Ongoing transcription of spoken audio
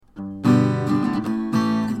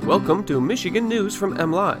Welcome to Michigan News from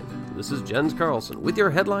MLive. This is Jens Carlson with your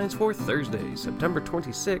headlines for Thursday, September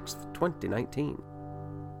 26th, 2019.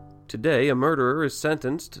 Today, a murderer is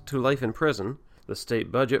sentenced to life in prison, the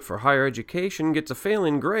state budget for higher education gets a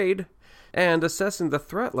failing grade, and assessing the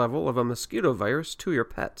threat level of a mosquito virus to your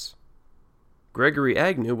pets. Gregory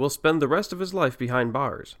Agnew will spend the rest of his life behind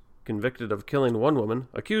bars. Convicted of killing one woman,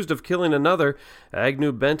 accused of killing another,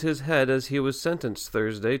 Agnew bent his head as he was sentenced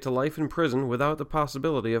Thursday to life in prison without the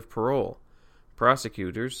possibility of parole.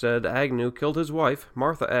 Prosecutors said Agnew killed his wife,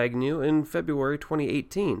 Martha Agnew, in February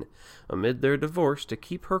 2018, amid their divorce to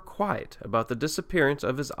keep her quiet about the disappearance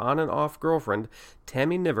of his on-and-off girlfriend,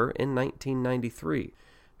 Tammy Niver, in 1993.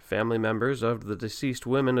 Family members of the deceased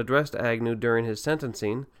women addressed Agnew during his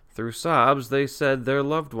sentencing. Through sobs, they said their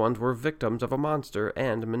loved ones were victims of a monster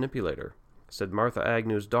and manipulator. Said Martha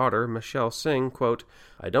Agnew's daughter, Michelle Singh, quote,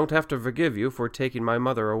 "I don't have to forgive you for taking my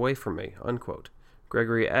mother away from me," unquote.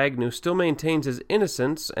 Gregory Agnew still maintains his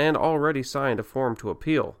innocence and already signed a form to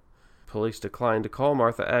appeal. Police declined to call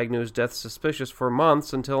Martha Agnew's death suspicious for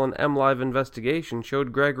months until an MLive investigation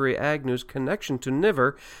showed Gregory Agnew's connection to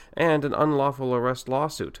Niver and an unlawful arrest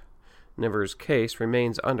lawsuit. Niver's case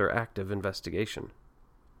remains under active investigation.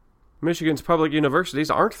 Michigan's public universities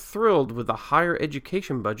aren't thrilled with the higher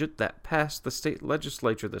education budget that passed the state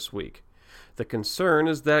legislature this week. The concern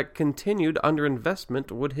is that continued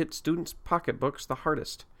underinvestment would hit students' pocketbooks the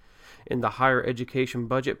hardest. In the higher education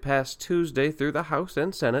budget passed Tuesday through the House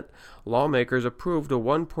and Senate, lawmakers approved a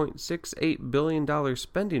 $1.68 billion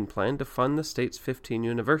spending plan to fund the state's 15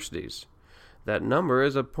 universities. That number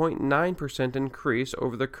is a 0.9% increase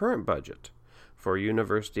over the current budget. For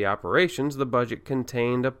university operations, the budget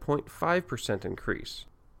contained a 0.5% increase.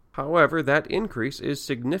 However, that increase is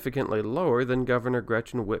significantly lower than Governor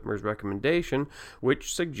Gretchen Whitmer's recommendation,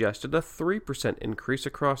 which suggested a 3% increase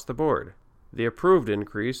across the board. The approved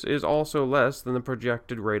increase is also less than the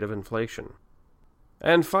projected rate of inflation.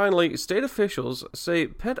 And finally, state officials say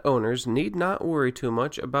pet owners need not worry too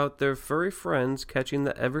much about their furry friends catching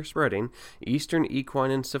the ever-spreading Eastern equine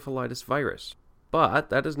encephalitis virus. But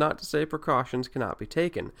that is not to say precautions cannot be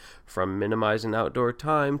taken, from minimizing outdoor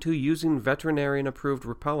time to using veterinarian-approved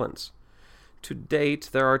repellents. To date,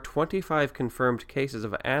 there are 25 confirmed cases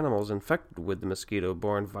of animals infected with the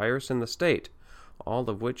mosquito-borne virus in the state, all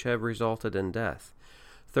of which have resulted in death.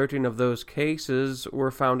 13 of those cases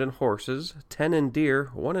were found in horses, 10 in deer,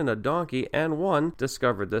 1 in a donkey, and 1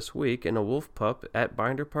 discovered this week in a wolf pup at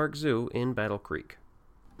Binder Park Zoo in Battle Creek.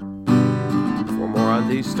 For more on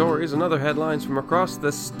these stories and other headlines from across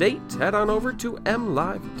the state, head on over to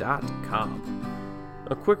mlive.com.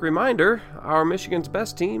 A quick reminder, our Michigan's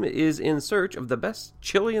Best team is in search of the best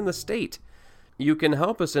chili in the state. You can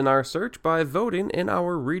help us in our search by voting in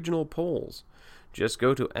our regional polls. Just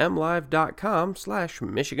go to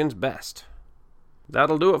mlive.com/Michigan'sBest.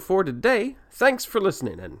 That'll do it for today. Thanks for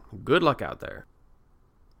listening, and good luck out there.